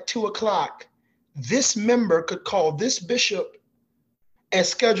Tuesday at 2:00, this member could call this bishop and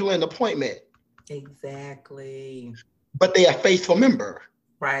schedule an appointment. Exactly. But they are a faithful member.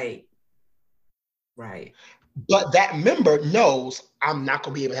 Right. Right. But that member knows I'm not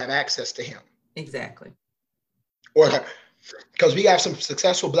going to be able to have access to him. Exactly. Or because we have some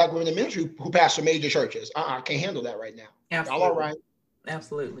successful Black women in ministry who pastor major churches. I can't handle that right now. Absolutely. All right.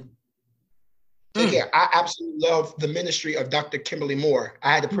 Absolutely. Take care. I absolutely love the ministry of Dr. Kimberly Moore.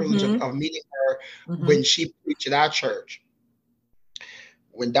 I had the privilege of meeting her when she preached at our church.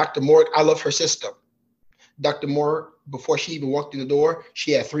 When Dr. Moore, I love her system. Dr. Moore, before she even walked in the door,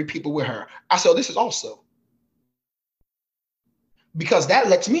 she had 3 people with her. I said, this is awesome. Because that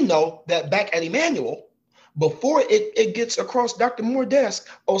lets me know that back at Emmanuel, before it gets across Dr. Moore's desk,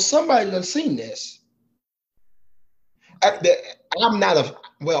 somebody done seen this.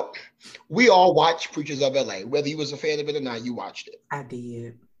 We all watch Preachers of LA. Whether you was a fan of it or not, you watched it. I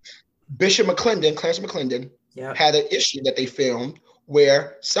did. Bishop McClendon, Clarence McClendon, had an issue that they filmed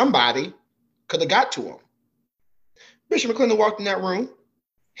where somebody could have got to him. Bishop McClendon walked in that room.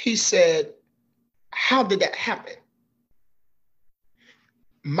 He said, how did that happen?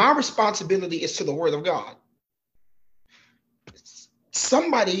 My responsibility is to the word of God.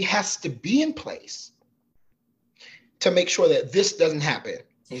 Somebody has to be in place to make sure that this doesn't happen.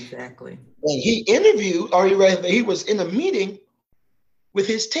 Exactly. When he interviewed, or he was in a meeting with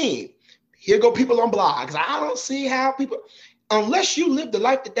his team. Here go people on blogs. I don't see how people, unless you live the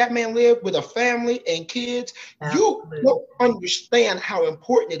life that man lived with a family and kids, you don't understand how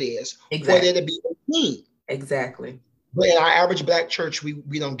important it is for there to be a team. Exactly. But in our average Black church,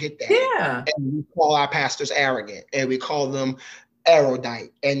 we don't get that. Yeah. And we call our pastors arrogant, and we call them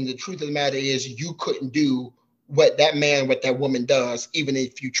erudite. And the truth of the matter is, you couldn't do what that woman does, even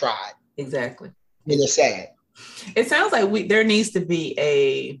if you tried. Exactly. And it's sad. It sounds like there needs to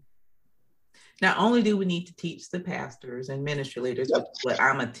be not only do we need to teach the pastors and ministry leaders what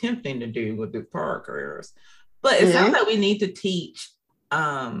I'm attempting to do with the parkers, but it sounds like we need to teach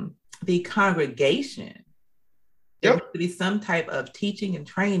the congregation. There needs to be some type of teaching and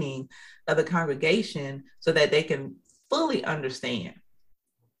training of the congregation so that they can fully understand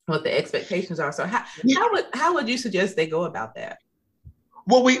what the expectations are. So how would you suggest they go about that?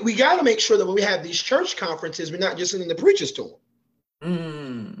 Well, we got to make sure that when we have these church conferences, we're not just sending the preachers to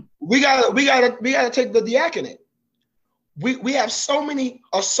them. We gotta take the diaconate. We have so many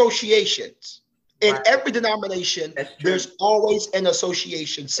associations in every denomination. There's always an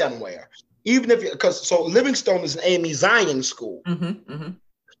association somewhere. Even if Livingstone is an AME Zion school.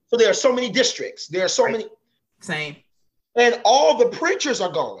 So there are so many districts. There are so many. Same. And all the preachers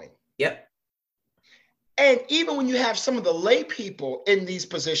are going. Yep. And even when you have some of the lay people in these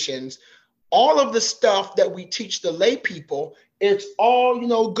positions, all of the stuff that we teach the lay people, it's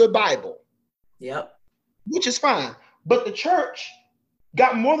all, good Bible. Yep. Which is fine. But the church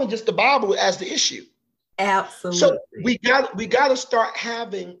got more than just the Bible as the issue. Absolutely. So we got to start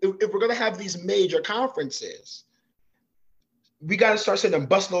having, if we're going to have these major conferences, we got to start sending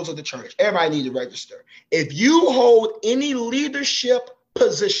busloads of the church. Everybody needs to register. If you hold any leadership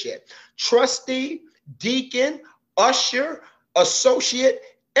position, trustee, deacon, usher, associate,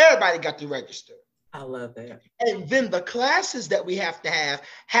 everybody got to register. I love that. And then the classes that we have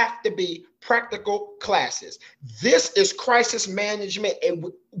to be practical classes. This is crisis management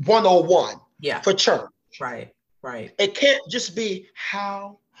 101 for church. Right. Right. It can't just be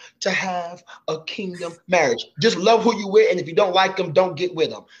how to have a kingdom marriage. Just love who you with, and if you don't like them, don't get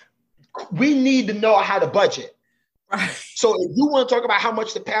with them. We need to know how to budget. Right. So if you want to talk about how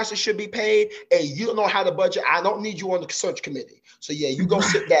much the pastor should be paid and you don't know how to budget, I don't need you on the search committee. So yeah, you go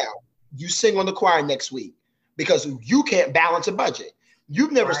sit down. You sing on the choir next week because you can't balance a budget.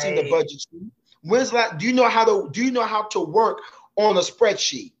 You've never seen the budget. When's that? Do you know how to work on a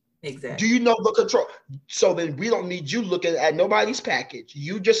spreadsheet? Exactly. Do you know the control? So then we don't need you looking at nobody's package.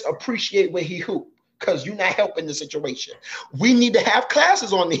 You just appreciate when he hoop because you're not helping the situation. We need to have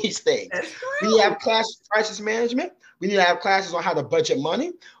classes on these things. We need to have classes on crisis management. We need to have classes on how to budget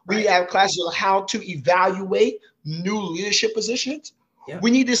money. We need to have classes on how to evaluate new leadership positions. Yep.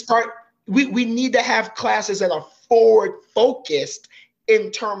 We need to start. We need to have classes that are forward focused in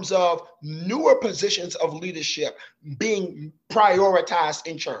terms of newer positions of leadership being prioritized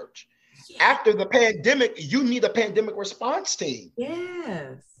in church. Yeah. After the pandemic, you need a pandemic response team.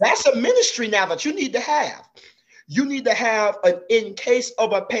 Yes. That's a ministry now that you need to have. You need to have an in case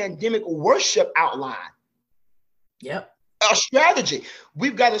of a pandemic worship outline. Yep. A strategy.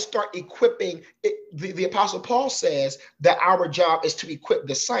 We've got to start equipping. The Apostle Paul says that our job is to equip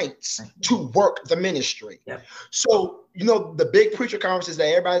the saints to work the ministry. Yep. So, the big preacher conferences that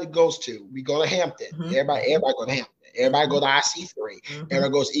everybody goes to, we go to Hampton. Mm-hmm. Everybody go to Hampton. Everybody go to IC3. Mm-hmm.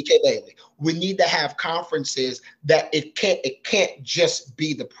 Everybody goes to EK Bailey. We need to have conferences that it can't just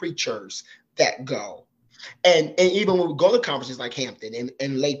be the preachers that go. And even when we go to conferences like Hampton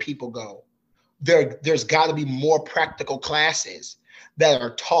and lay people go, there's got to be more practical classes that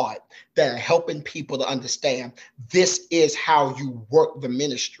are taught that are helping people to understand this is how you work the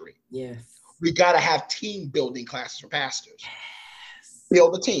ministry. Yes. We got to have team building classes for pastors. Yes.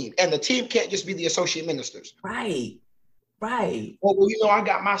 Build a team. And the team can't just be the associate ministers. Right. Right. Well, I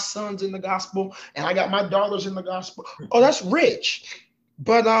got my sons in the gospel and I got my daughters in the gospel. Oh, that's rich.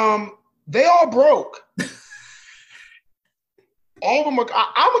 But they all broke. All of them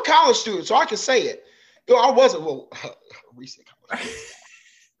I'm a college student, so I can say it. I wasn't, recent college.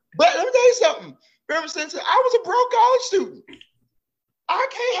 But let me tell you something. Ever since I was a broke college student, I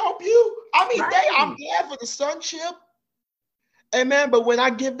can't help you. I mean, I'm glad for the sonship. Amen. But when I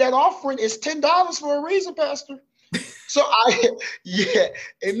give that offering, it's $10 for a reason, Pastor. So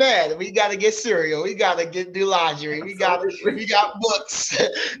amen. We got to get cereal. We got to do lingerie. We got books.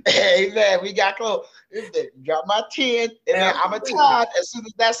 Amen. We got clothes. Drop my 10, and then I'm a tithe. As soon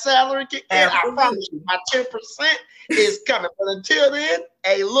as that salary kicks in, I promise you, my 10% is coming. But until then,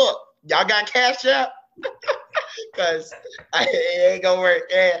 hey, look, y'all got cash out? Because it ain't gonna work.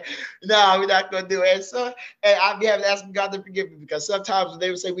 No, we're not gonna do it. And so, I'll be having to ask God to forgive me because sometimes they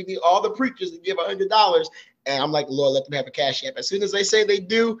would say we need all the preachers to give $100. And I'm like, Lord, let them have a cash app. As soon as they say they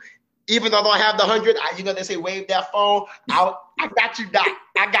do, even though I don't have the 100, they say wave that phone. I got you, Doc.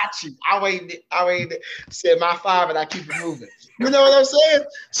 I got you. I waved it. Said my 5, and I keep it moving. You know what I'm saying?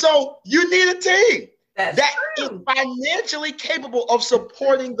 So you need a team that is financially capable of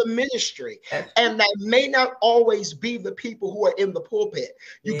supporting the ministry, and that may not always be the people who are in the pulpit.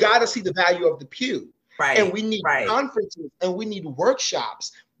 You got to see the value of the pew, right? And we need conferences and we need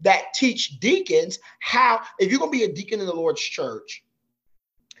workshops that teach deacons how. If you're gonna be a deacon in the Lord's church,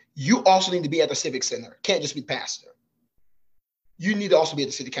 you also need to be at the civic center. Can't just be pastor. You need to also be at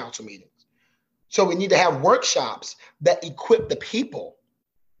the city council meetings. So we need to have workshops that equip the people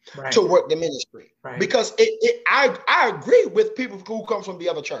to work the ministry. Right. Because I agree with people who come from the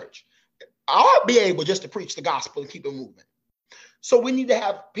other church. I'll be able just to preach the gospel and keep it moving. So we need to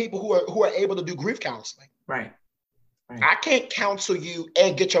have people who are able to do grief counseling. Right. I can't counsel you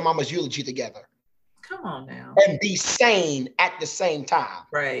and get your mama's eulogy together. Come on now. And be sane at the same time.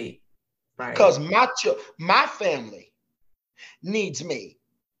 Right. Because my family needs me.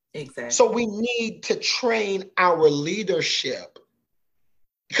 Exactly. So we need to train our leadership.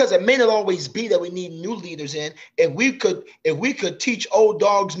 Because it may not always be that we need new leaders in. If we could teach old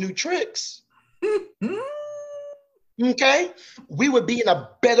dogs new tricks, okay, we would be in a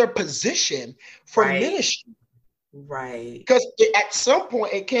better position for ministry. Right. Because at some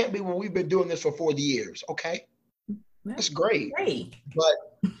point, it can't be when we've been doing this for 40 years. Okay. That's great.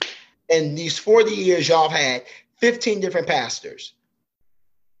 But in these 40 years, y'all have had 15 different pastors.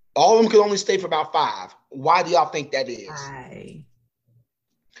 All of them could only stay for about 5. Why do y'all think that is? Right.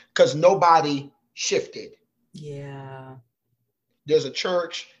 Because nobody shifted. Yeah. There's a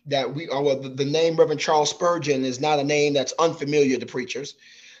church that the name Reverend Charles Spurgeon is not a name that's unfamiliar to preachers.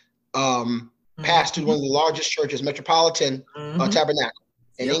 Pastored one of the largest churches, Metropolitan Tabernacle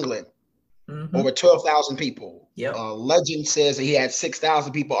in England. over 12,000 people. Yep. Legend says that he had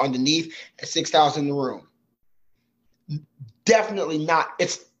 6,000 people underneath and 6,000 in the room. Definitely not.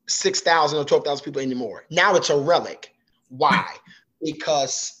 It's 6,000 or 12,000 people anymore. Now it's a relic. Why?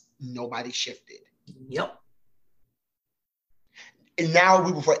 Because nobody shifted. Yep. And now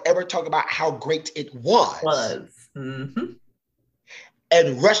we will forever talk about how great it was. Mm-hmm.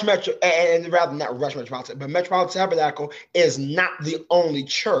 And Rush Metro, and rather not Rush Metropolitan, but Metropolitan Tabernacle is not the only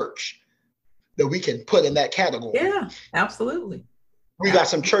church that we can put in that category. Yeah, absolutely. We got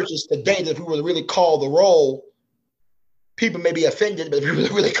some churches today that if we were to really call the roll, people may be offended, but if we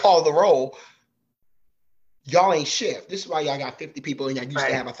really call the roll, y'all ain't shift. This is why y'all got 50 people and y'all used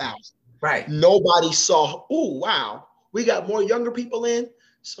to have 1,000. Right. Nobody saw, oh, wow, we got more younger people in.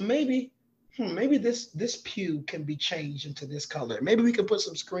 So maybe this pew can be changed into this color. Maybe we can put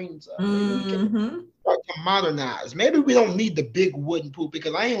some screens up. Maybe we can start to modernize. Maybe we don't need the big wooden poop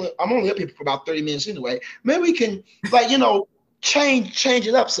because I'm only up here for about 30 minutes anyway. Maybe we can, change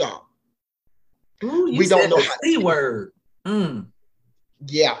it up some. Ooh, we don't know the C word.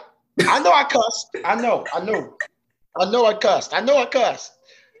 Yeah. I know I cussed. I know I cussed. C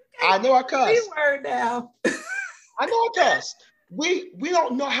word now. I know I cussed. We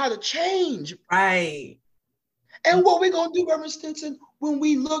don't know how to change. Right. And what we're going to do, Reverend Stinson, when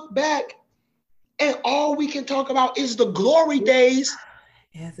we look back and all we can talk about is the glory days.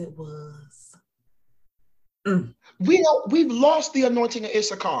 As it was. We've lost the anointing of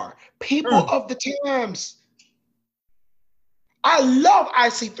Issachar. People of the times. I love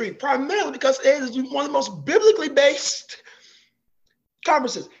IC3 primarily because it is one of the most biblically based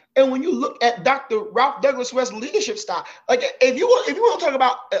conferences. And when you look at Dr. Ralph Douglas West's leadership style, like if you want to talk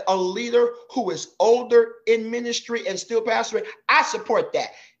about a leader who is older in ministry and still pastoring, I support that.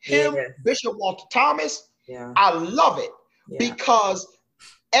 Him, yes. Bishop Walter Thomas, I love it because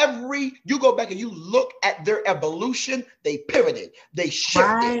you go back and you look at their evolution, they pivoted, they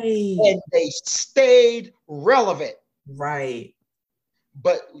shifted, and they stayed relevant. Right.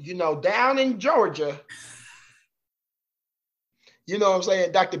 But down in Georgia, you know what I'm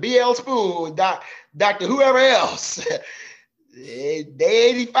saying? Dr. B.L. Spoon, Dr. whoever else. They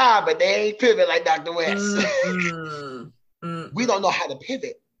 85, but they ain't pivot like Dr. West. We don't know how to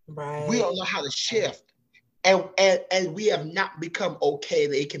pivot. Right. We don't know how to shift. And we have not become okay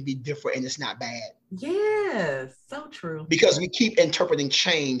that it can be different and it's not bad. Yes, so true. Because we keep interpreting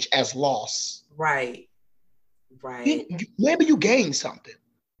change as loss. Right. Maybe you gained something.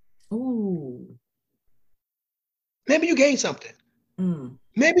 Ooh. Maybe you gained something.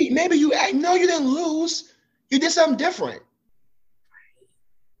 Maybe you didn't lose. You did something different.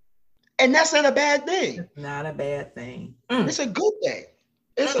 And that's not a bad thing. It's not a bad thing. It's a good thing.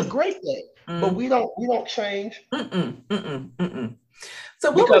 It's a great thing. But we don't change. So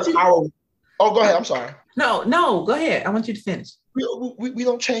what would you... go ahead. I'm sorry. No, go ahead. I want you to finish. We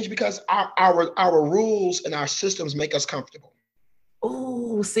don't change because our rules and our systems make us comfortable.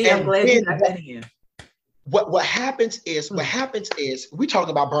 Oh, see, I'm glad you got that in. What happens is we talk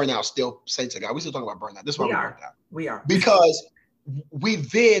about burnout still, saints of God. We still talking about burnout. This is why we are. Because we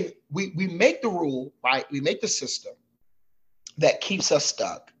make the rule, right? We make the system that keeps us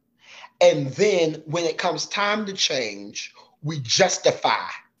stuck. And then when it comes time to change, we justify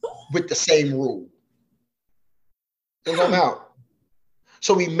with the same rule. And I'm out.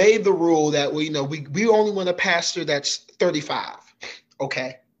 So we made the rule that we only want a pastor that's 35.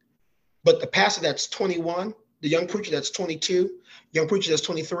 Okay. But the pastor that's 21, the young preacher that's 22, young preacher that's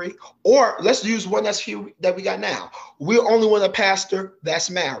 23, or let's use one that we got now. We only want a pastor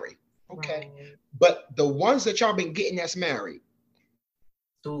that's married. Okay. Right. But the ones that y'all been getting that's married.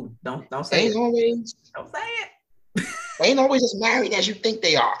 Dude, don't say it. Don't say it. They ain't always as married as you think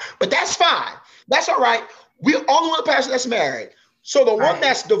they are. But that's fine. That's all right. We only want a pastor that's married. So the one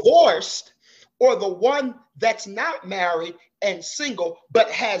that's divorced or the one that's not married and single,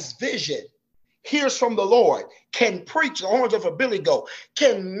 but has vision, hears from the Lord, can preach the horns of a billy goat,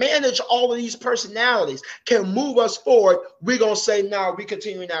 can manage all of these personalities, can move us forward, we're going to say, now we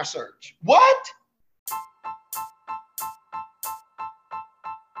continuing our search. What?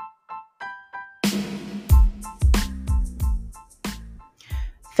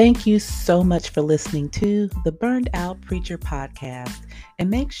 Thank you so much for listening to the Burned Out Preacher podcast. And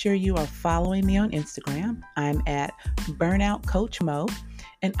make sure you are following me on Instagram. I'm at Burnout Coach Mo.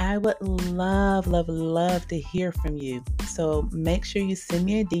 And I would love, love, love to hear from you. So make sure you send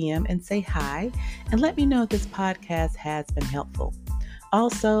me a DM and say hi and let me know if this podcast has been helpful.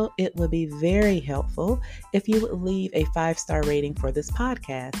 Also, it would be very helpful if you would leave a 5-star rating for this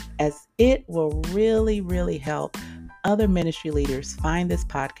podcast, as it will really, really help other ministry leaders find this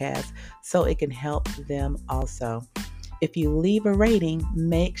podcast so it can help them also. If you leave a rating,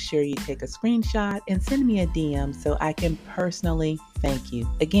 make sure you take a screenshot and send me a DM so I can personally thank you.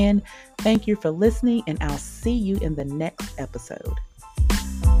 Again, thank you for listening, and I'll see you in the next episode.